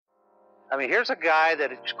I mean, here's a guy that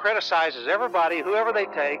criticizes everybody, whoever they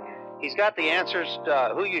take. He's got the answers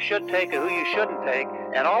to who you should take and who you shouldn't take.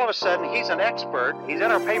 And all of a sudden, he's an expert. He's in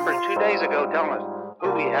our paper 2 days ago telling us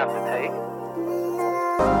who we have to take.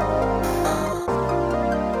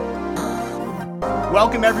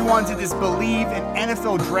 Welcome, everyone, to this Believe in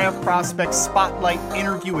NFL Draft Prospect Spotlight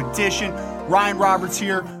Interview Edition. Ryan Roberts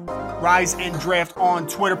here, Rise and Draft on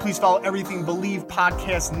Twitter. Please follow Everything Believe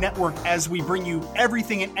Podcast Network as we bring you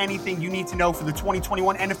everything and anything you need to know for the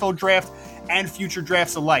 2021 NFL Draft and future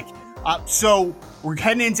drafts alike. So we're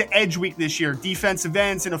heading into Edge Week this year. Defensive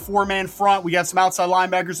ends in a four-man front. We got some outside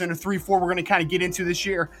linebackers in a 3-4 we're going to kind of get into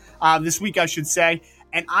this week, I should say.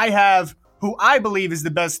 And I have who I believe is the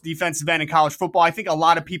best defensive end in college football. I think a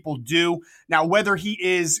lot of people do. Now, whether he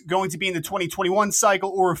is going to be in the 2021 cycle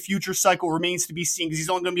or a future cycle remains to be seen because he's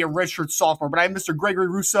only going to be a redshirt sophomore. But I have Mr. Gregory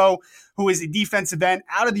Rousseau, who is a defensive end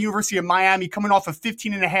out of the University of Miami, coming off a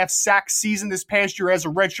 15.5 sack season this past year as a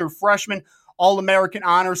redshirt freshman, All-American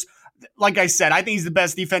honors. Like I said, I think he's the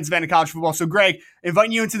best defensive end in college football. So, Greg,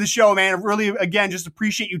 inviting you into the show, man. I really, again, just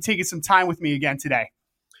appreciate you taking some time with me again today.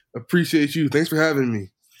 Appreciate you. Thanks for having me.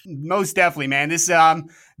 Most definitely, man. This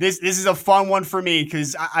is a fun one for me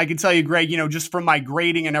because I can tell you, Greg, just from my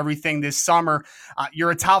grading and everything this summer, you're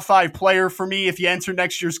a top 5 player for me if you enter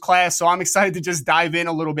next year's class. So I'm excited to just dive in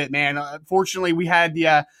a little bit, man. Fortunately, we had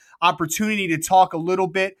the opportunity to talk a little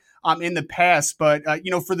bit in the past, but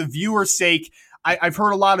for the viewer's sake, I've heard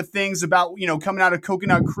a lot of things about coming out of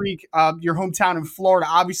Coconut Creek, your hometown in Florida.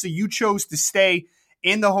 Obviously, you chose to stay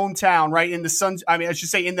in the hometown, right? In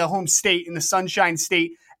the home state, in the Sunshine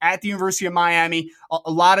State, at the University of Miami. A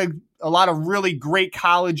lot of really great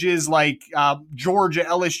colleges like Georgia,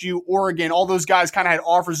 LSU, Oregon. All those guys kind of had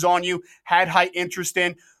offers on you, had high interest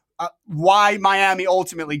in. Why Miami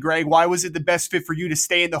ultimately, Greg? Why was it the best fit for you to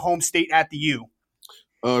stay in the home state at the U?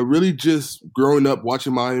 Really just growing up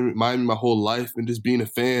watching Miami my whole life and just being a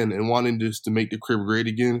fan and wanting just to make the crib great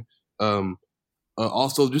again.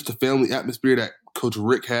 Also just the family atmosphere that Coach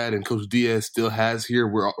Rick had and Coach Diaz still has here.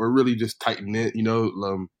 We're really just tight knit,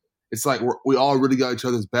 It's like we all really got each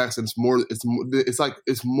other's backs, and it's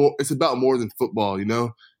about more than football,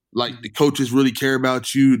 Like the coaches really care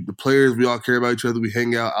about you, the players, we all care about each other. We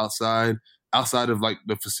hang out outside of like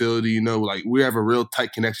the facility, like we have a real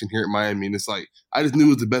tight connection here at Miami, and it's like I just knew it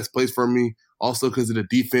was the best place for me. Also because of the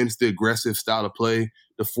defense, the aggressive style of play,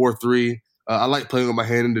 the 4-3. I like playing with my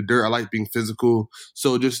hand in the dirt. I like being physical.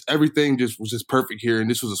 So just everything was just perfect here. And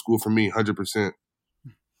this was a school for me, 100%.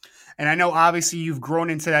 And I know obviously you've grown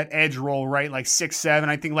into that edge role, right? Like 6'7".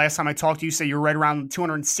 I think last time I talked to you, you said you're right around the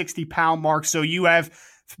 260-pound mark. So you have,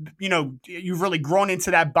 you've really grown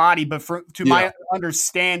into that body. But my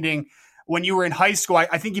understanding, when you were in high school,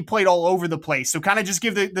 I think you played all over the place. So kind of just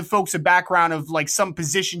give the folks a background of like some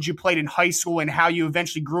positions you played in high school and how you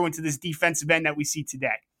eventually grew into this defensive end that we see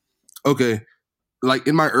today. Okay. Like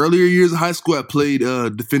in my earlier years of high school, I played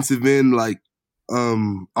defensive end. Like I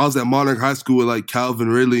was at Monarch High School with like Calvin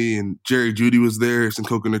Ridley and Jerry Jeudy was there. It's in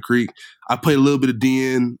Coconut Creek. I played a little bit of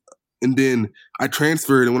DN, and then I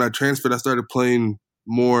transferred. And when I transferred, I started playing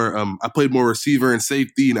more. I played more receiver and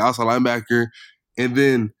safety and outside linebacker. And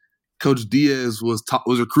then Coach Diaz was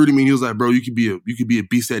recruiting me. And he was like, "Bro, you could be a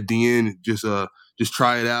beast at DN. Just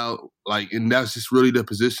try it out." Like, and that's just really the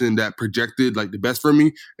position that projected like the best for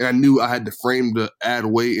me. And I knew I had the frame to add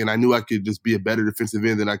weight, and I knew I could just be a better defensive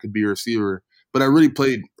end than I could be a receiver. But I really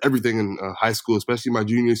played everything in high school, especially my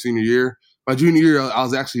senior year. My junior year, I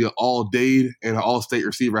was actually an all-Dade and an all-state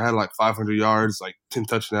receiver. I had like 500 yards, like 10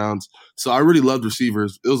 touchdowns. So I really loved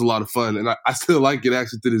receivers. It was a lot of fun, and I still like it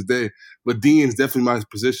actually to this day. But DN is definitely my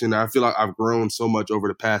position. I feel like I've grown so much over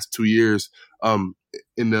the past 2 years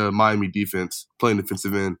in the Miami defense, playing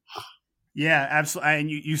defensive end. Yeah, absolutely. And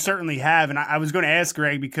you certainly have. And I was going to ask,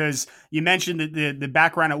 Greg, because you mentioned the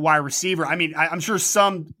background at wide receiver. I mean, I'm sure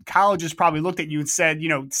some colleges probably looked at you and said,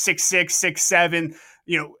 6'6", 6'7",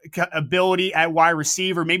 ability at wide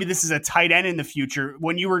receiver. Maybe this is a tight end in the future.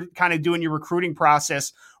 When you were kind of doing your recruiting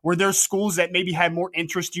process, were there schools that maybe had more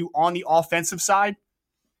interest you on the offensive side?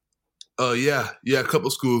 Yeah, a couple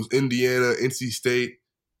schools. Indiana, NC State,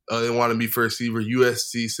 they wanted me for receiver.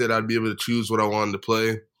 USC said I'd be able to choose what I wanted to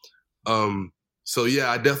play. So yeah,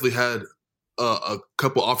 I definitely had a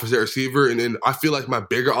couple offers at receiver, and then I feel like my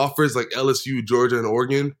bigger offers like LSU, Georgia, and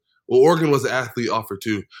Oregon. Well, Oregon was an athlete offer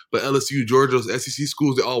too, but LSU, Georgia, those SEC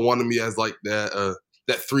schools, they all wanted me as like that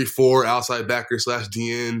 3-4 outside backer /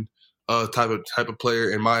 DN type of player,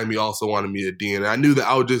 and Miami also wanted me at DN. And I knew that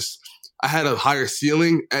I had a higher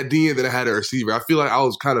ceiling at DN than I had at receiver. I feel like I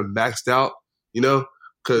was kind of maxed out,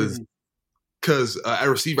 because because at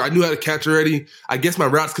receiver, I knew how to catch already. I guess my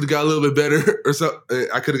routes could have got a little bit better or something.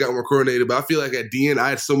 I could have got more coordinated, but I feel like at DN, I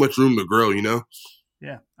had so much room to grow, you know?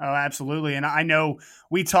 Yeah. Oh, absolutely. And I know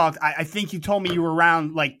we talked, I think you told me you were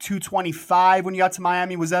around like 225 when you got to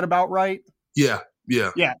Miami. Was that about right? Yeah. Yeah.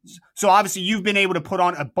 Yeah. So obviously you've been able to put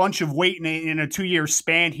on a bunch of weight in a 2-year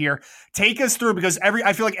span here. Take us through, because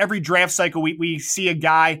I feel like every draft cycle we see a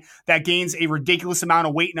guy that gains a ridiculous amount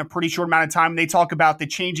of weight in a pretty short amount of time. They talk about the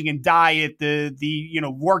changing in diet,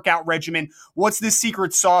 the workout regimen. What's the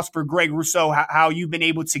secret sauce for Greg Rousseau? How you've been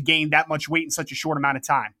able to gain that much weight in such a short amount of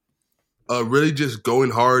time? Really just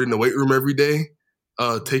going hard in the weight room every day,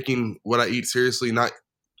 taking what I eat seriously, not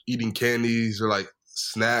eating candies or like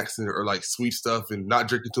snacks or like sweet stuff, and not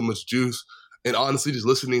drinking too much juice. And honestly, just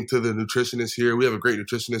listening to the nutritionist here. We have a great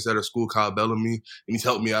nutritionist at our school, Kyle Bellamy, and he's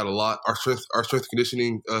helped me out a lot. Our strength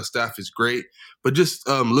conditioning staff is great, but just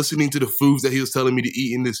listening to the foods that he was telling me to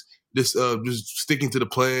eat, and just sticking to the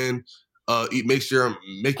plan. Making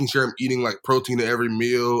sure I'm eating like protein at every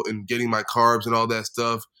meal and getting my carbs and all that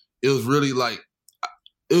stuff. It was really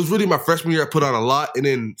my freshman year. I put on a lot, and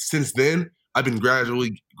then since then I've been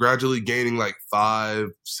gradually gaining like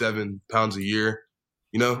 5-7 pounds a year.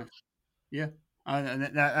 You know. Yeah.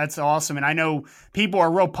 That's awesome. And I know people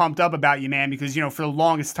are real pumped up about you, man, because, for the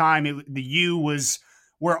longest time, the U was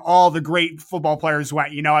where all the great football players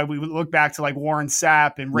went. We would look back to like Warren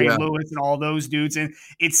Sapp and Ray Lewis and all those dudes. And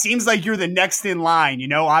it seems like you're the next in line,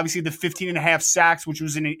 obviously the 15.5 sacks, which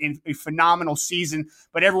was a phenomenal season,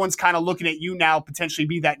 but everyone's kind of looking at you now, potentially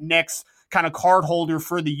be that next kind of card holder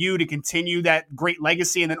for the U to continue that great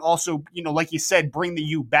legacy. And then also, like you said, bring the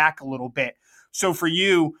U back a little bit. So for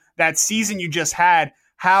you, that season you just had,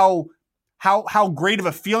 how great of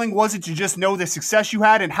a feeling was it to just know the success you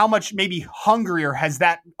had, and how much maybe hungrier has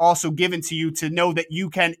that also given to you to know that you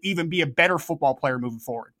can even be a better football player moving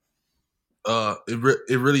forward?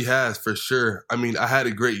 It really has, for sure. I mean, I had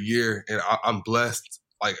a great year, and I'm blessed.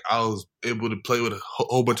 Like, I was able to play with a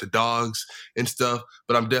whole bunch of dogs and stuff,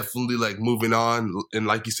 but I'm definitely like moving on, and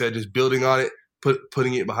like you said, just building on it.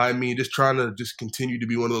 Putting it behind me, just trying to just continue to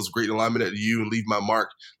be one of those great alignment at the U and leave my mark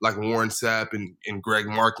like Warren Sapp and Greg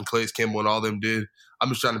Mark and Calais Campbell and all them did. I'm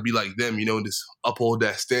just trying to be like them, and just uphold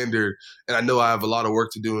that standard. And I know I have a lot of work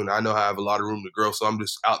to do, and I know I have a lot of room to grow. So I'm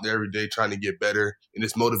just out there every day trying to get better and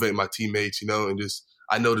just motivate my teammates, and just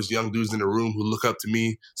I know there's young dudes in the room who look up to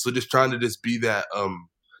me. So just trying to just be that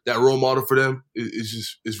role model for them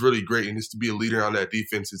is really great. And just to be a leader on that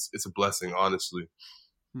defense, it's a blessing, honestly.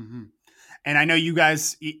 Mm-hmm. And I know you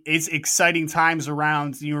guys, it's exciting times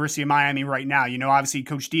around the University of Miami right now. Obviously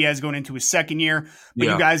Coach Diaz going into his second year, but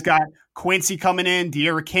you guys got Quincy coming in,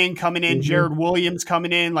 De'Ara King coming in, Jared Williams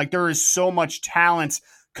coming in. Like, there is so much talent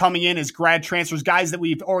coming in as grad transfers, guys that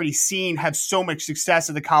we've already seen have so much success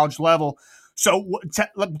at the college level. So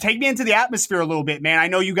take me into the atmosphere a little bit, man. I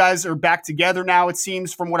know you guys are back together now, it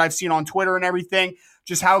seems, from what I've seen on Twitter and everything.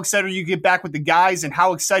 Just how excited are you to get back with the guys, and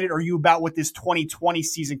how excited are you about what this 2020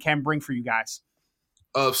 season can bring for you guys?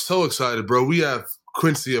 So excited, bro. We have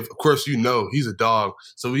Quincy, of course, he's a dog.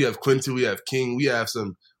 So we have Quincy, we have King, we have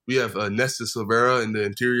Nesta Silvera in the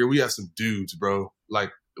interior. We have some dudes, bro. Like,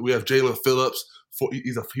 we have Jalen Phillips.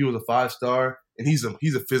 He was a 5-star, and he's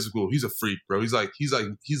a physical. He's a freak, bro. He's like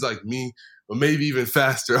me, but maybe even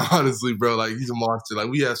faster, honestly, bro. Like, he's a monster. Like,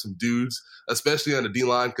 we have some dudes, especially on the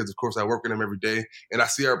D-line, because, of course, I work with them every day, and I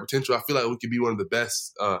see our potential. I feel like we could be one of the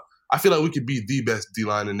best. I feel like we could be the best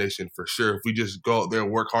D-line in the nation, for sure, if we just go out there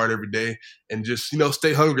and work hard every day and just,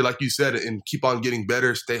 stay hungry, like you said, and keep on getting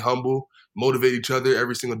better, stay humble, motivate each other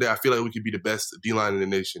every single day. I feel like we could be the best D-line in the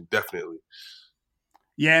nation, definitely.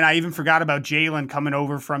 Yeah, and I even forgot about Jalen coming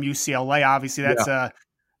over from UCLA. Obviously, that's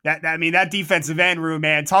that defensive end room,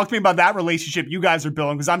 man. Talk to me about that relationship you guys are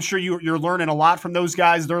building, because I'm sure you're learning a lot from those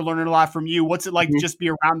guys. They're learning a lot from you. What's it like to just be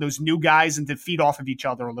around those new guys and to feed off of each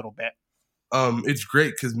other a little bit? It's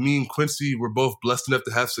great because me and Quincy were both blessed enough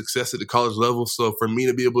to have success at the college level. So for me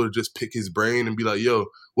to be able to just pick his brain and be like, yo,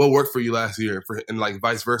 what worked for you last year? And like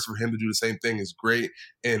vice versa for him to do the same thing is great.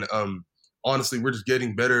 And honestly, we're just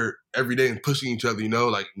getting better every day and pushing each other,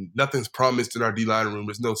 like nothing's promised in our D-line room.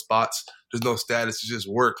 There's no spots. There's no status. It's just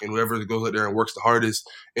work. And whoever goes out there and works the hardest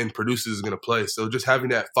and produces is going to play. So just having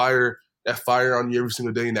that fire on you every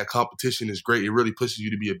single day and that competition is great. It really pushes you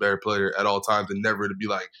to be a better player at all times and never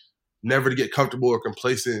to get comfortable or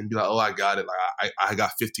complacent and be like, oh, I got it. Like I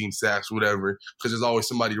got 15 sacks, whatever. Because there's always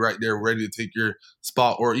somebody right there ready to take your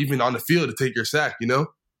spot or even on the field to take your sack,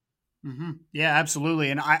 Mm-hmm. Yeah, absolutely.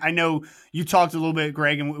 And I know you talked a little bit,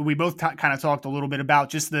 Greg, and we both kind of talked a little bit about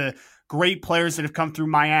just the great players that have come through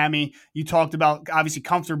Miami. You talked about obviously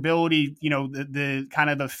comfortability, the kind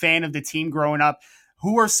of the fan of the team growing up.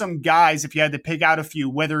 Who are some guys, if you had to pick out a few,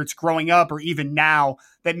 whether it's growing up or even now,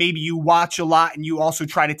 that maybe you watch a lot and you also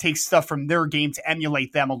try to take stuff from their game to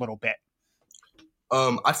emulate them a little bit?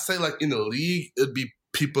 I'd say like in the league, it'd be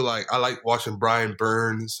people like I like watching Brian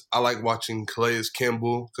Burns. I like watching Calais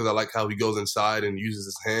Campbell because I like how he goes inside and uses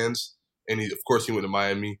his hands. And of course, he went to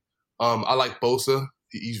Miami. I like Bosa.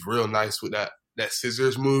 He's real nice with that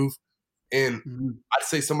scissors move. And I'd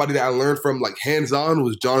say somebody that I learned from like hands-on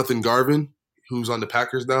was Jonathan Garvin, who's on the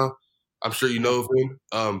Packers now. I'm sure you know of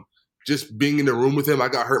him. Just being in the room with him, I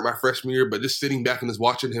got hurt my freshman year, but just sitting back and just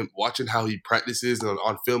watching how he practices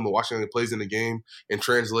on film and watching how he plays in the game and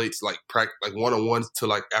translates like one-on-ones to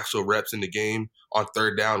like actual reps in the game on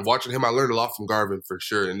third down. Watching him, I learned a lot from Garvin for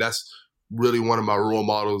sure. And that's really one of my role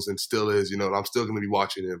models and still is, and I'm still going to be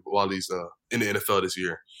watching him while he's in the NFL this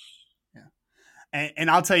year.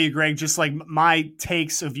 And I'll tell you, Greg, just like my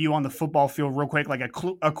takes of you on the football field real quick, like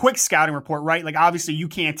a quick scouting report, right? Like obviously you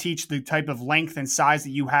can't teach the type of length and size that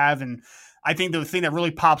you have. And I think the thing that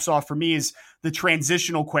really pops off for me is the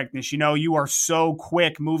transitional quickness. You are so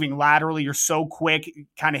quick moving laterally. You're so quick,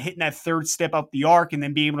 kind of hitting that third step up the arc and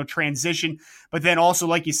then being able to transition. But then also,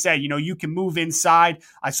 like you said, you can move inside.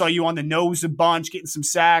 I saw you on the nose a bunch, getting some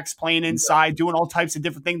sacks, playing inside, doing all types of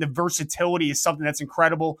different things. The versatility is something that's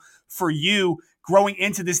incredible for you. Growing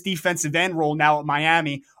into this defensive end role now at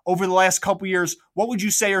Miami over the last couple years, what would you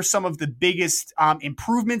say are some of the biggest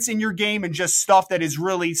improvements in your game and just stuff that is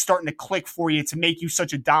really starting to click for you to make you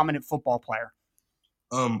such a dominant football player?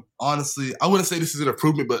 Honestly, I wouldn't say this is an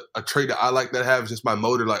improvement, but a trait that I like that I have is just my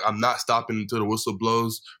motor. Like I'm not stopping until the whistle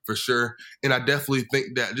blows for sure. And I definitely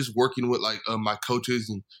think that just working with like my coaches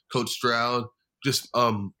and Coach Stroud, just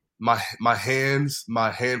my hands, my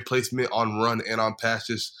hand placement on run and on pass,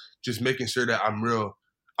 just making sure that I'm real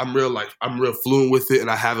fluent with it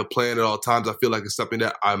and I have a plan at all times. I feel like it's something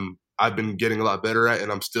that I've been getting a lot better at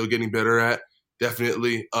and I'm still getting better at.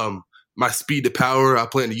 Definitely. My speed to power, I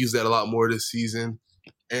plan to use that a lot more this season.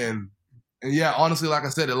 And yeah, honestly, like I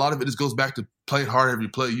said, a lot of it just goes back to playing hard every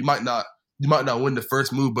play. You might not win the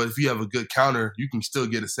first move, but if you have a good counter, you can still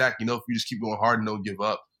get a sack, if you just keep going hard and don't give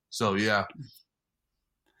up. So yeah.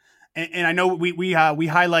 And I know we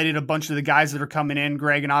highlighted a bunch of the guys that are coming in,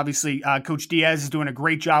 Greg, and obviously Coach Diaz is doing a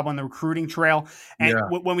great job on the recruiting trail. And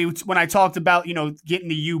when I talked about getting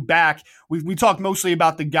the U back, we talked mostly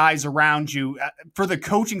about the guys around you. For the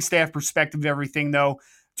coaching staff perspective of everything, though,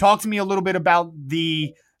 talk to me a little bit about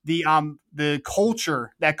the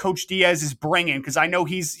culture that Coach Diaz is bringing, because I know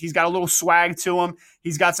he's got a little swag to him.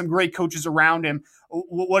 He's got some great coaches around him.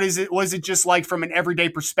 What is it just like from an everyday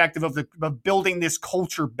perspective of building this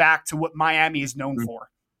culture back to what Miami is known for?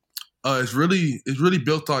 It's really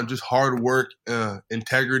built on just hard work,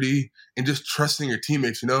 integrity, and just trusting your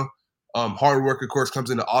teammates. Hard work, of course, comes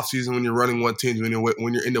in the off season when you're running one team,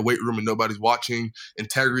 when you're in the weight room and nobody's watching.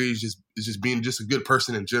 Integrity is just being just a good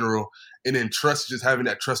person in general, and then trust, just having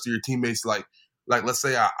that trust of your teammates. Like let's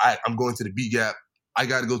say I'm going to the B gap. I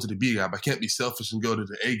got to go to the B gap. I can't be selfish and go to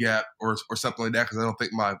the A gap or something like that because I don't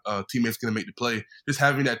think my teammate's going to make the play. Just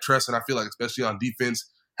having that trust, and I feel like especially on defense,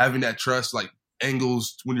 having that trust, like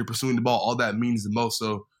angles when you're pursuing the ball, all that means the most.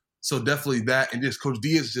 So definitely that, and just Coach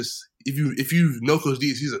Diaz, just if you know Coach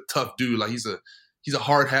Diaz, he's a tough dude. Like he's a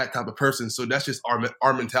hard hat type of person. So that's just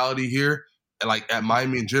our mentality here, and like at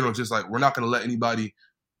Miami in general, just like we're not going to let anybody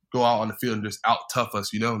go out on the field and just out tough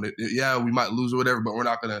us. Yeah, we might lose or whatever, but we're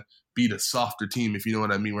not going to be the softer team, if you know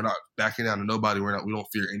what I mean. We're not backing down to nobody. We don't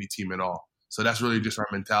fear any team at all. So that's really just our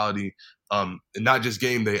mentality, and not just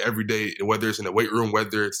game day, every day, whether it's in the weight room,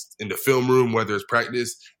 whether it's in the film room, whether it's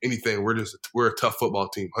practice, anything. We're a tough football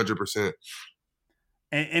team, 100%.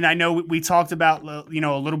 And I know we talked about, a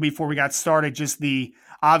little before we got started, just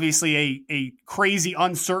obviously a crazy,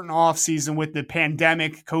 uncertain offseason with the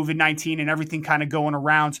pandemic, COVID-19, and everything kind of going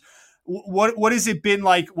around. What has it been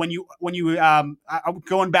like when you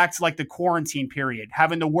going back to like the quarantine period,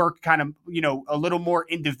 having to work kind of, a little more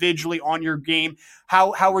individually on your game?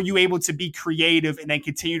 How are you able to be creative and then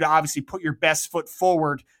continue to obviously put your best foot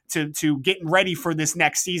forward to getting ready for this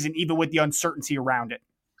next season, even with the uncertainty around it?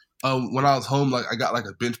 When I was home, like I got like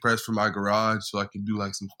a bench press from my garage so I could do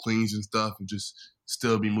like some cleans and stuff and just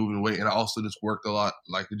still be moving weight. And I also just worked a lot,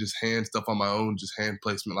 like just hand stuff on my own, just hand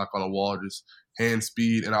placement, like on a wall, just hand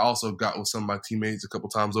speed. And I also got with some of my teammates a couple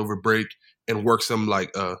times over break and worked some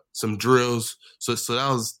some drills. So that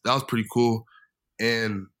was pretty cool.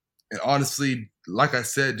 And honestly, like I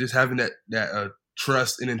said, just having that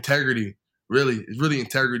trust and integrity, it was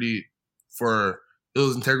integrity for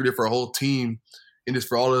a whole team. and just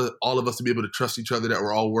for all of us to be able to trust each other that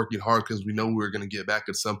we're all working hard because we know we're going to get back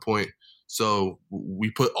at some point. So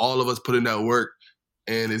all of us put in that work,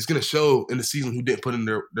 and it's going to show in the season who didn't put in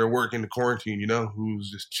their work in the quarantine, who's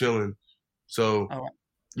just chilling. So,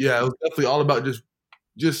 yeah, it was definitely all about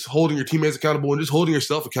just holding your teammates accountable and just holding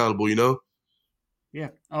yourself accountable, Yeah.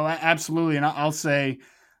 Oh, absolutely. And I'll say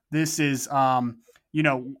this is,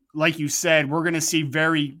 like you said, we're going to see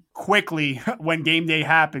very quickly when game day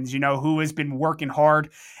happens, who has been working hard.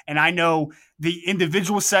 And I know the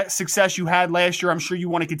individual success you had last year, I'm sure you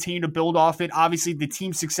want to continue to build off it. Obviously, the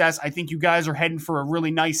team success, I think you guys are heading for a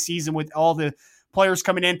really nice season with all the players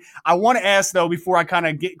coming in. I want to ask, though, before I kind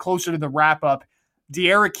of get closer to the wrap-up,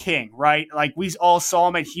 De'Ara King, right? Like, we all saw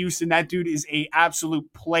him at Houston. That dude is a absolute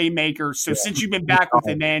playmaker. So since you've been back with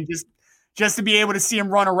him, man, just to be able to see him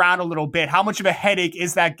run around a little bit, how much of a headache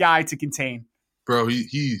is that guy to contain? Bro,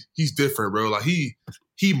 he's different, bro. Like,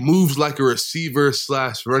 he moves like a receiver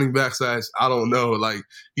 / running back / I don't know. Like,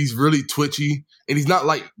 he's really twitchy, and he's not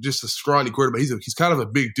like just a scrawny quarterback. He's kind of a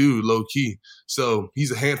big dude, low key. So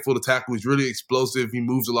he's a handful to tackle. He's really explosive. He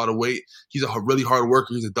moves a lot of weight. He's a really hard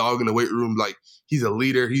worker. He's a dog in the weight room. Like, he's a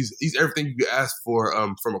leader. He's everything you could ask for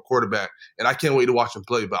from a quarterback. And I can't wait to watch him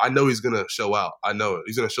play. But I know he's gonna show out. I know it.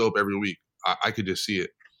 He's gonna show up every week. I could just see it.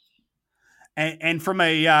 And from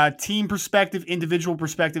a team perspective, individual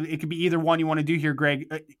perspective, it could be either one you want to do here, Greg.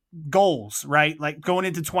 Goals, right? Like going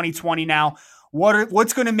into 2020 now,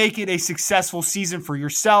 what's going to make it a successful season for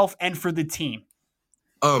yourself and for the team?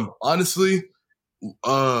 Honestly,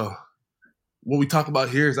 what we talk about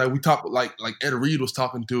here is like we talk like Ed Reed was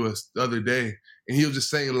talking to us the other day, and he was just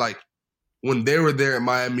saying like when they were there in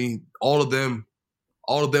Miami, all of them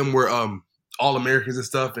were All-Americans and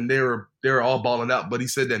stuff, and they were all balling out. But he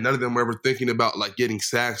said that none of them were ever thinking about like getting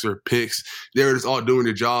sacks or picks. They were just all doing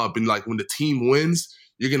their job. And like when the team wins,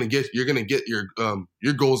 you're gonna get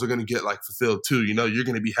your goals are gonna get like fulfilled too. You're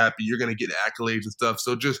gonna be happy. You're gonna get accolades and stuff.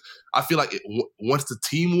 So just I feel like once the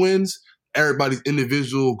team wins, everybody's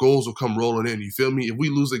individual goals will come rolling in. You feel me? If we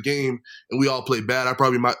lose a game and we all play bad, I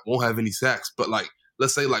probably won't have any sacks. But like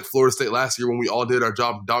let's say like Florida State last year when we all did our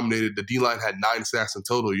job and dominated, the D-line had 9 sacks in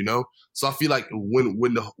total, So I feel like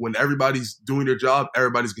when everybody's doing their job,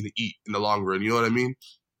 everybody's going to eat in the long run. You know what I mean?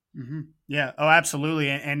 Mm-hmm. Yeah. Oh, absolutely.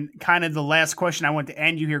 And kind of the last question I want to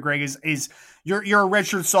end you here, Greg, is you're a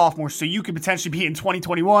redshirt sophomore, so you could potentially be in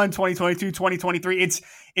 2021, 2022, 2023. It's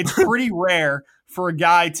pretty rare for a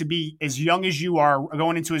guy to be as young as you are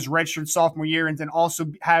going into his redshirt sophomore year and then also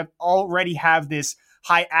already have this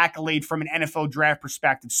high accolade from an NFL draft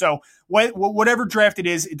perspective. So whatever draft it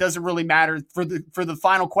is, it doesn't really matter. For the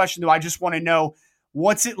final question, though, I just want to know,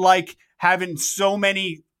 what's it like having so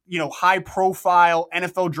many, high profile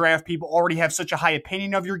NFL draft people already have such a high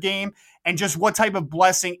opinion of your game, and just what type of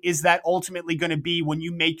blessing is that ultimately going to be when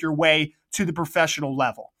you make your way to the professional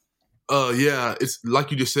level? Yeah, it's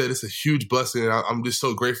like you just said, it's a huge blessing. I'm just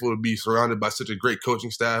so grateful to be surrounded by such a great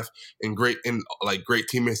coaching staff and great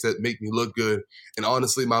teammates that make me look good. And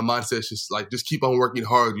honestly, my mindset is just keep on working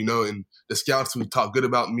hard, and the scouts who talk good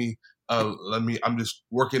about me, I'm just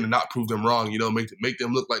working to not prove them wrong, make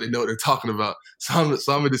them look like they know what they're talking about. So I'm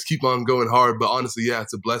gonna just keep on going hard. But honestly, yeah,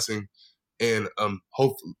 it's a blessing. And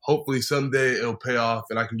hopefully someday it'll pay off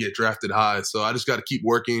and I can get drafted high. So I just got to keep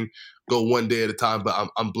working, go one day at a time. But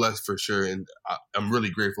I'm blessed for sure, and I'm really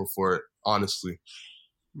grateful for it, honestly.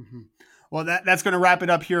 Mm-hmm. Well, that's going to wrap it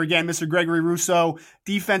up here again. Mr. Gregory Rousseau,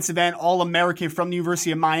 defensive end, All-American from the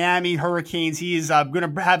University of Miami Hurricanes. He is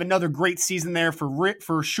going to have another great season there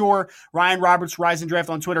for sure. Ryan Roberts, Rise and Draft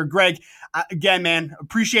on Twitter. Greg, again, man,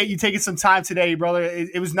 appreciate you taking some time today, brother.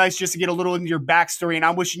 It was nice just to get a little into your backstory, and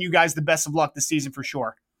I'm wishing you guys the best of luck this season for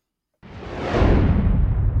sure.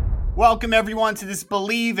 Welcome, everyone, to this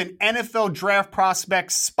Believe in NFL Draft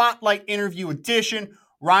Prospects Spotlight Interview Edition.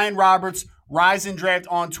 Ryan Roberts, Rise and Draft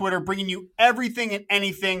on Twitter, bringing you everything and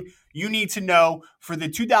anything you need to know for the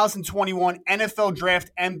 2021 NFL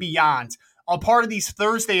Draft and beyond. A part of these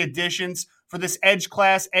Thursday editions for this Edge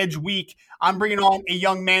Class, Edge Week, I'm bringing on a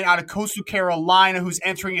young man out of Coastal Carolina who's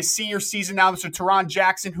entering his senior season now, Mr. Tarron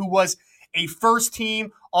Jackson, who was a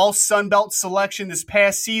first-team All-Sunbelt selection this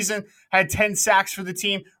past season, had 10 sacks for the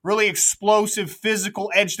team, really explosive, physical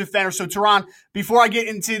edge defender. So, Tarron, before I get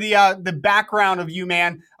into the background of you,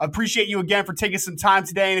 man, I appreciate you again for taking some time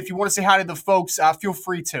today. And if you want to say hi to the folks, feel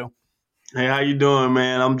free to. Hey, how you doing,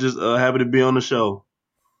 man? I'm just happy to be on the show.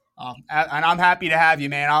 And I'm happy to have you,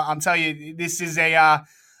 man. I'm telling you, this is I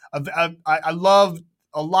love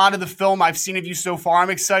a lot of the film I've seen of you so far. I'm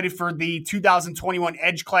excited for the 2021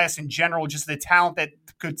 Edge class in general, just the talent that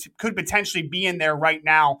could potentially be in there right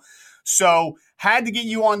now. So had to get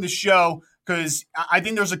you on the show because I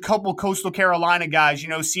think there's a couple Coastal Carolina guys,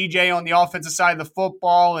 CJ on the offensive side of the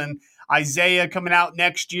football and Isaiah coming out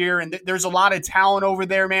next year. And there's a lot of talent over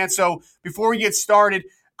there, man. So before we get started,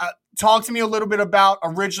 talk to me a little bit about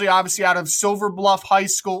originally, obviously, out of Silver Bluff High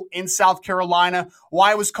School in South Carolina.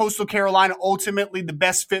 Why was Coastal Carolina ultimately the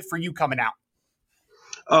best fit for you coming out?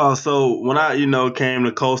 So when I, came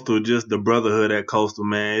to Coastal, just the brotherhood at Coastal,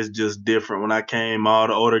 man, it's just different. When I came, all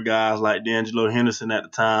the older guys like D'Angelo Henderson at the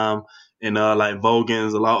time and like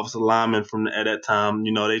Vogans, a lot of linemen from at that time,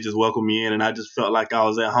 they just welcomed me in and I just felt like I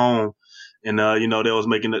was at home. And, they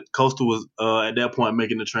was Coastal was at that point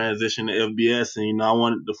making the transition to FBS. And, I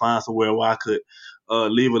wanted to find somewhere where I could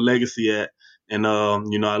leave a legacy at. And,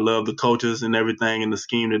 I love the coaches and everything and the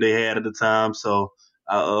scheme that they had at the time. So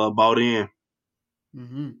I bought in.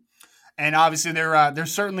 Mm-hmm. And obviously, they're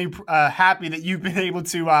certainly happy that you've been able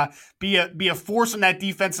to be a force on that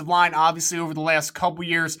defensive line. Obviously, over the last couple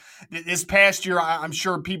years, this past year, I'm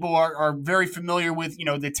sure people are very familiar with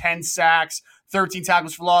the 10 sacks, 13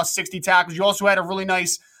 tackles for loss, 60 tackles. You also had a really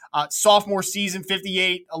nice sophomore season,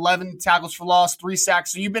 58, 11 tackles for loss, 3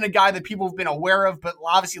 sacks. So you've been a guy that people have been aware of. But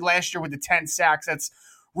obviously, last year with the 10 sacks, that's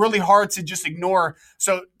really hard to just ignore.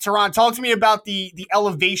 So, Tarron, talk to me about the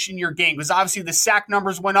elevation in your game, because obviously the sack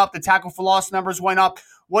numbers went up, the tackle for loss numbers went up.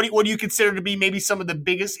 What do you consider to be maybe some of the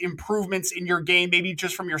biggest improvements in your game, maybe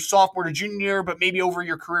just from your sophomore to junior year, but maybe over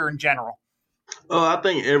your career in general? I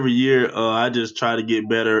think every year I just try to get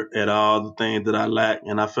better at all the things that I lack.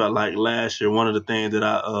 And I felt like last year, one of the things that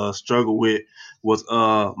I struggled with was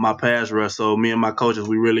my pass rush. So me and my coaches,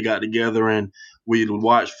 we really got together and we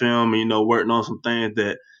watched film and, worked on some things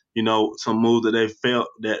that, some moves that they felt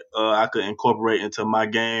that I could incorporate into my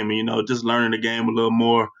game. And, just learning the game a little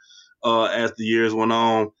more as the years went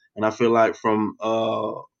on. And I feel like from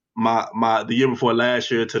the year before last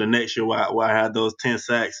year to the next year where I had those 10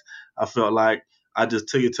 sacks, I felt like I just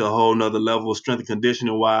took it to a whole nother level, strength and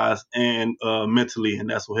conditioning wise and mentally. And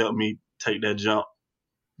that's what helped me take that jump.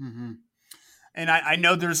 Mm-hmm. And I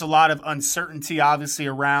know there's a lot of uncertainty, obviously,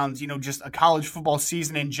 around, just a college football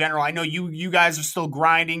season in general. I know you guys are still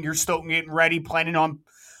grinding. You're still getting ready, planning on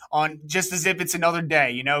just as if it's another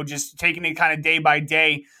day, just taking it kind of day by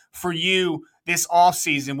day for you this off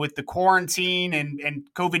season with the quarantine and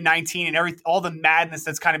COVID-19 and all the madness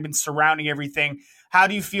that's kind of been surrounding everything. How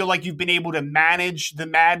do you feel like you've been able to manage the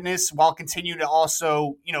madness while continuing to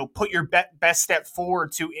also, put your best step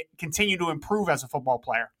forward to continue to improve as a football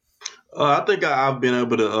player? I think I've been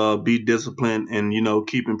able to be disciplined and,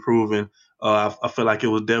 keep improving. I feel like it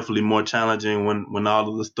was definitely more challenging when all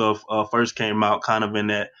of the stuff first came out, kind of in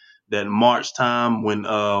that March time when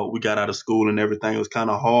we got out of school and everything. It was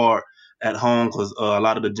kind of hard at home because a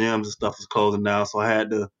lot of the gyms and stuff was closing down. So I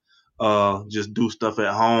had to just do stuff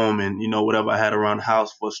at home and, whatever I had around the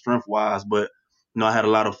house for strength wise. But, I had a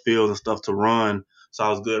lot of fields and stuff to run. So I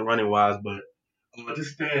was good running wise. But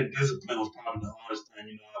just staying disciplined was probably the hardest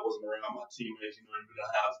thing. I wasn't around my teammates. You really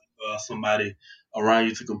have somebody around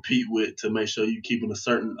you to compete with to make sure you're keeping a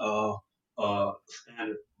certain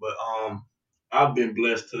standard. But I've been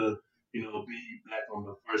blessed to, be back on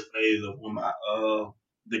the first phase of when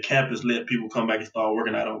the campus let people come back and start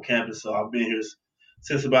working out on campus. So I've been here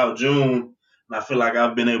since about June, and I feel like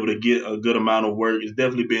I've been able to get a good amount of work. It's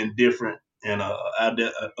definitely been different, and I've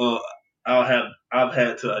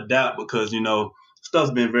had to adapt because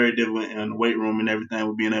stuff's been very different in the weight room and everything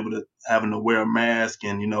with being able to having to wear a mask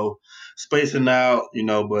and spacing out,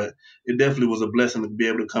 but it definitely was a blessing to be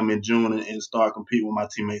able to come in June and start competing with my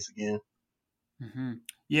teammates again. Mm-hmm.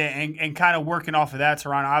 Yeah, and kind of working off of that,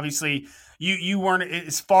 Tarron. Obviously, you weren't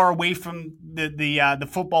as far away from the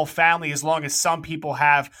football family as long as some people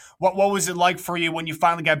have. What was it like for you when you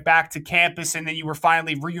finally got back to campus and then you were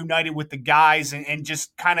finally reunited with the guys and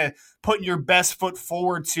just kind of putting your best foot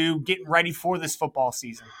forward to getting ready for this football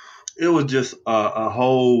season? It was just a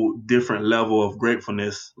whole different level of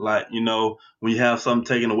gratefulness. Like, when you have something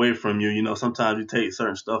taken away from you, sometimes you take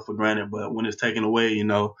certain stuff for granted, but when it's taken away,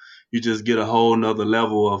 you just get a whole nother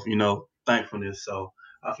level of, thankfulness. So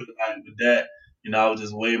I feel like with that, I was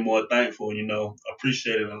just way more thankful,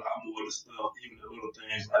 appreciated a lot more of the stuff, even the little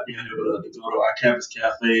things like being able to go to our campus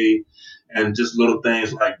cafe and just little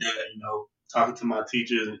things like that, talking to my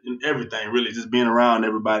teachers and everything, really just being around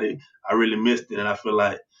everybody. I really missed it. And I feel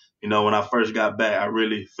like, when I first got back, I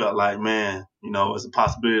really felt like, man, it's a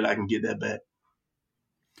possibility that I can get that back.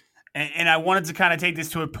 And I wanted to kind of take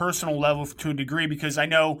this to a personal level to a degree because I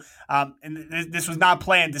know, and this was not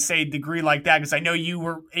planned to say degree like that, because I know you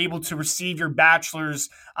were able to receive your bachelor's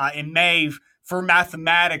in May for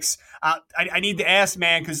mathematics. I need to ask,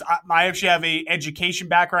 man, because I actually have a education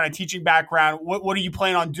background, a teaching background. What are you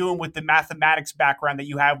planning on doing with the mathematics background that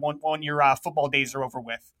you have when your football days are over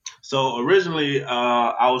with? So originally,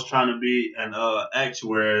 I was trying to be an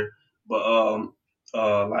actuary, but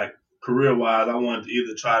like career wise, I wanted to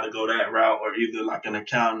either try to go that route or either like an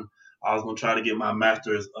accountant. I was gonna try to get my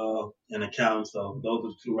master's in accounting. So those are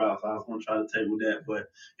the two routes I was gonna try to take with that. But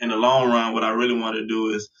in the long run, what I really want to do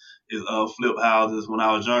is flip houses. When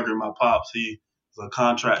I was younger, my pops, he was a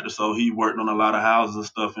contractor, so he worked on a lot of houses and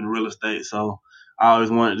stuff in real estate. So I always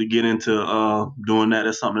wanted to get into doing that.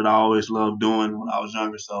 That's something that I always loved doing when I was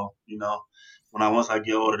younger. So, once I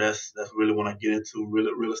get older, that's really when I get into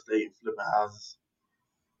real estate and flipping houses.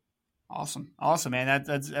 Awesome, man.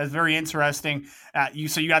 That's very interesting.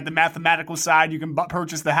 So you got the mathematical side. You can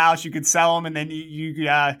purchase the house, you could sell them, and then you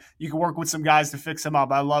can work with some guys to fix them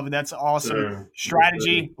up. I love it. That's awesome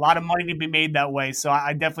strategy. Sure. A lot of money to be made that way. So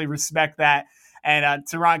I definitely respect that. And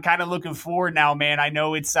Tarron, kind of looking forward now, man. I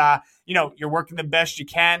know it's you're working the best you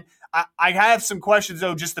can. I have some questions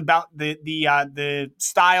though, just about the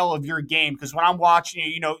style of your game, because when I'm watching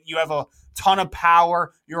you, you have a ton of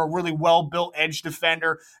power. You're a really well built edge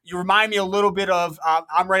defender. You remind me a little bit of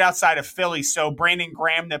I'm right outside of Philly, so Brandon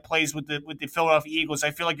Graham that plays with the Philadelphia Eagles.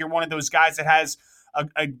 I feel like you're one of those guys that has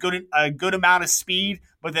a good amount of speed,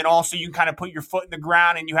 but then also you can kind of put your foot in the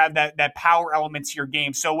ground and you have that power element to your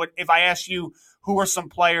game. So if I ask you, who are some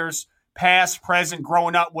players, past, present,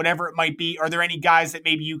 growing up, whatever it might be, are there any guys that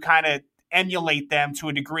maybe you kind of emulate them to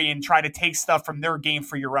a degree and try to take stuff from their game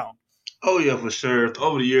for your own? Oh yeah, for sure.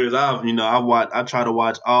 Over the years, I try to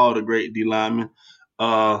watch all the great D linemen,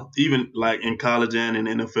 even like in college and in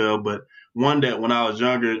NFL. But one that when I was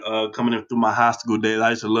younger, coming in through my high school days, I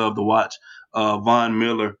used to love to watch Von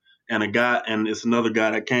Miller and it's another guy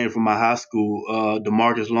that came from my high school,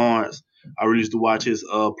 DeMarcus Lawrence. I really used to watch his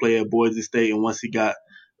play at Boise State, and once he got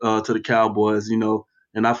to the Cowboys,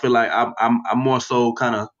 and I feel like I'm more so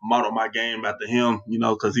kind of model my game after him,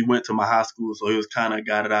 because he went to my high school, so he was kind of a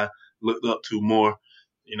guy that I looked up to more,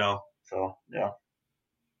 So yeah.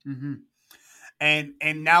 Mm-hmm.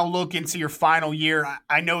 And now look into your final year.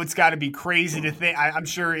 I know it's got to be crazy to think. I'm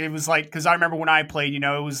sure it was like, because I remember when I played,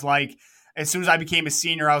 it was like as soon as I became a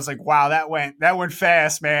senior, I was like, wow, that went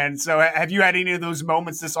fast, man. So have you had any of those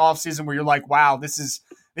moments this offseason where you're like, wow, this is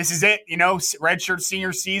it, redshirt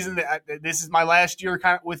senior season, this is my last year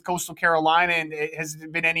kind of with Coastal Carolina, and has there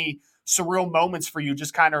been any surreal moments for you,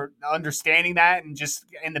 just kind of understanding that and just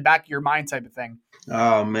in the back of your mind type of thing?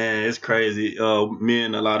 Oh man, it's crazy. Me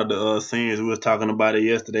and a lot of the seniors, we was talking about it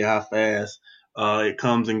yesterday, how fast it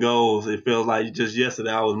comes and goes. It feels like just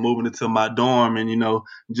yesterday I was moving into my dorm and,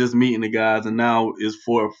 just meeting the guys, and now it's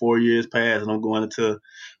 4 years past and I'm going into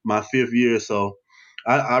my 5th year. So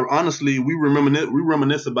I honestly, we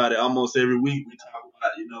reminisce about it almost every week. We talk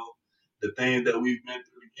about, the things that we've been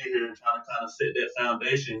through to get here and trying to kind of set that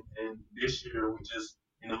foundation. And this year we just,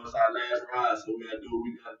 it's our last ride, so we gotta do what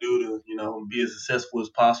we gotta do to, be as successful as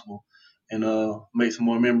possible and make some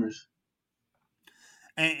more memories.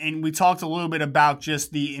 And we talked a little bit about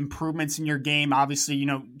just the improvements in your game. Obviously,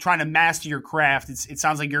 trying to master your craft. It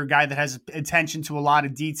sounds like you're a guy that has attention to a lot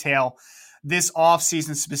of detail. This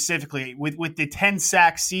offseason specifically, with the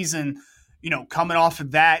 10-sack season, coming off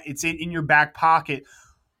of that, it's in your back pocket.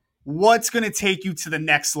 What's going to take you to the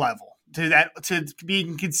next level? To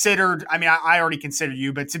being considered, I mean, I already consider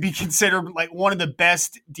you, but to be considered like one of the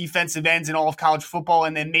best defensive ends in all of college football,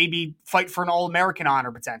 and then maybe fight for an All-American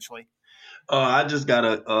honor potentially. I just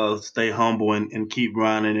gotta stay humble and keep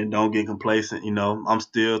grinding and don't get complacent. I'm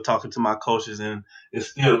still talking to my coaches, and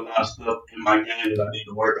there's still a lot of stuff in my game that I need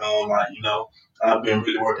to work on. Like, I've been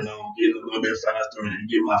really working on getting a little bit faster and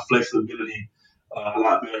getting my flexibility a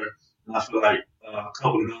lot better. And I feel like a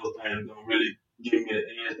couple of those things are gonna really give me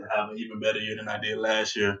the edge to have an even better year than I did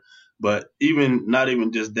last year. But not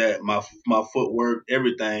even just that, my footwork,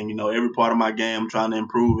 everything, every part of my game, I'm trying to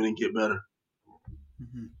improve it and get better.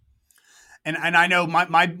 Mm-hmm. And I know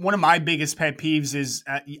my one of my biggest pet peeves is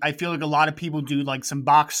I feel like a lot of people do like some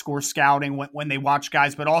box score scouting when they watch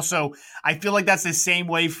guys, but also I feel like that's the same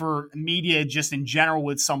way for media just in general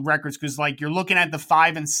with some records, because like you're looking at the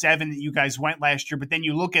 5 and 7 that you guys went last year, but then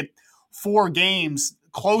you look at 4 games,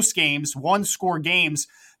 close games, 1-score games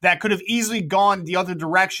that could have easily gone the other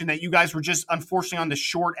direction, that you guys were just unfortunately on the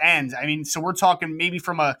short end. I mean, so we're talking maybe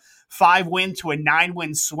from a 5-win to a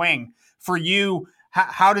 9-win swing for you.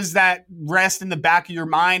 How does that rest in the back of your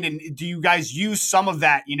mind? And do you guys use some of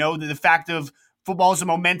that, the fact of football is a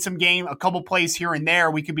momentum game, a couple plays here and there,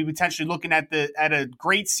 we could be potentially looking at a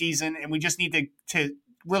great season, and we just need to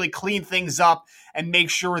really clean things up and make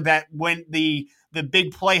sure that when the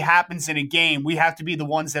big play happens in a game, we have to be the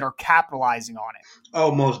ones that are capitalizing on it.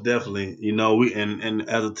 Oh, most definitely. We and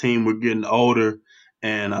as a team, we're getting older,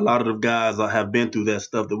 and a lot of the guys have been through that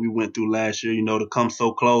stuff that we went through last year. To come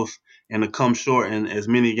so close and to come short in as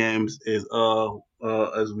many games as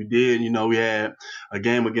we did. We had a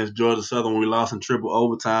game against Georgia Southern we lost in triple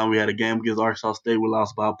overtime. We had a game against Arkansas State we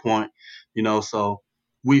lost by a point. So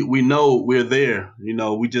we know we're there.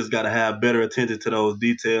 We just got to have better attention to those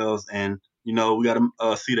details, and we got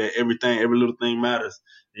to see that every little thing matters.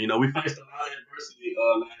 We faced a lot of adversity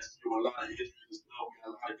last year with a lot of injuries and stuff.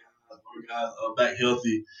 We got a lot of guys back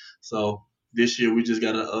healthy. So this year we just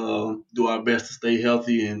gotta do our best to stay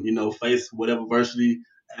healthy and face whatever adversity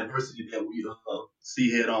that we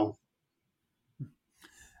see head on.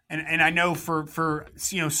 And I know for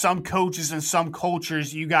some coaches and some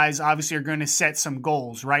cultures, you guys obviously are going to set some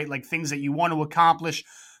goals, right? Like things that you want to accomplish.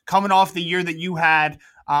 Coming off the year that you had,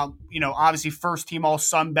 obviously first team all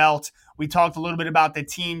Sun Belt. We talked a little bit about the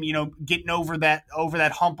team, getting over that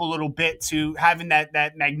hump a little bit to having that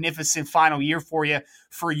magnificent final year for you.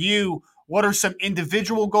 For you, what are some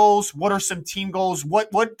individual goals? What are some team goals?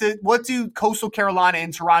 What do Coastal Carolina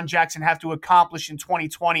and Tarron Jackson have to accomplish in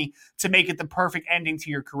 2020 to make it the perfect ending to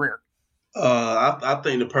your career? I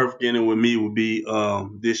think the perfect ending with me would be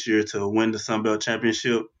this year to win the Sun Belt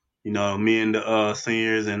Championship. Me and the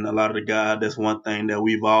seniors and a lot of the guys, that's one thing that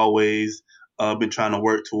we've always been trying to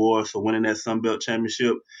work towards. So winning that Sun Belt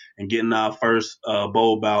Championship and getting our first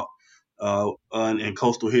bowl bout in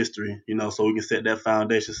Coastal history, so we can set that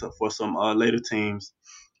foundation for some later teams.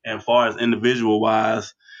 And as far as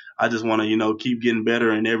individual-wise, I just want to, keep getting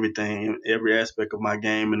better in everything, every aspect of my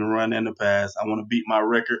game, in the run and the pass. I want to beat my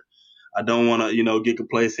record. I don't want to, get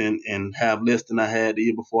complacent and have less than I had the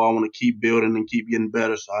year before. I want to keep building and keep getting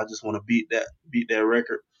better. So I just want to beat that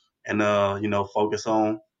record and, focus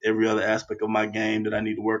on every other aspect of my game that I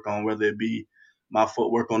need to work on, whether it be my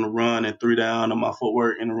footwork on the run and 3 down or my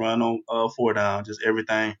footwork in the run on 4 down, just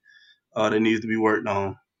everything that needs to be worked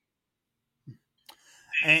on.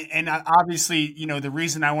 And obviously, the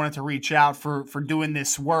reason I wanted to reach out for doing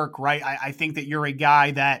this work, right? I think that you're a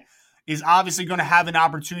guy that is obviously going to have an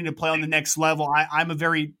opportunity to play on the next level. I'm a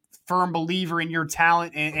very firm believer in your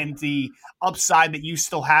talent and the upside that you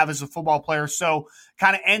still have as a football player. So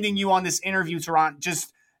kind of ending you on this interview, Tarron,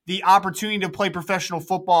 just the opportunity to play professional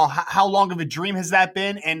football, how long of a dream has that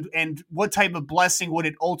been? And what type of blessing would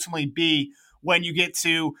it ultimately be when you get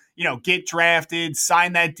to, get drafted,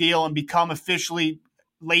 sign that deal, and become officially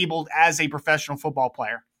labeled as a professional football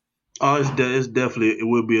player? Oh, it's definitely, it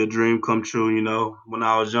would be a dream come true. When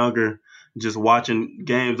I was younger, just watching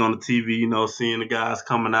games on the TV, seeing the guys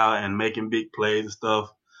coming out and making big plays and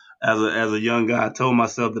stuff. As a young guy, I told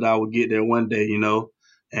myself that I would get there one day,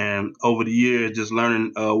 and over the years, just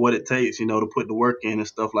learning what it takes, to put the work in and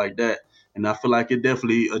stuff like that. And I feel like it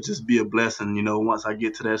definitely just be a blessing, once I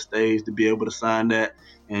get to that stage to be able to sign that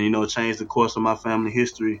and, change the course of my family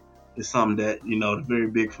history is something that, is very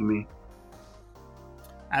big for me.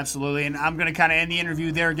 Absolutely, and I'm going to kind of end the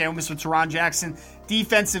interview there again with Mr. Tarron Jackson,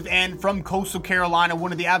 defensive end from Coastal Carolina,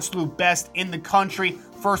 one of the absolute best in the country.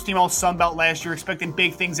 First team All-Sun Belt last year, expecting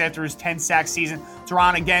big things after his 10-sack season.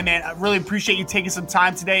 Tarron, again, man, I really appreciate you taking some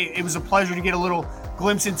time today. It was a pleasure to get a little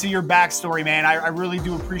glimpse into your backstory, man. I really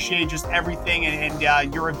do appreciate just everything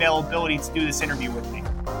and your availability to do this interview with me.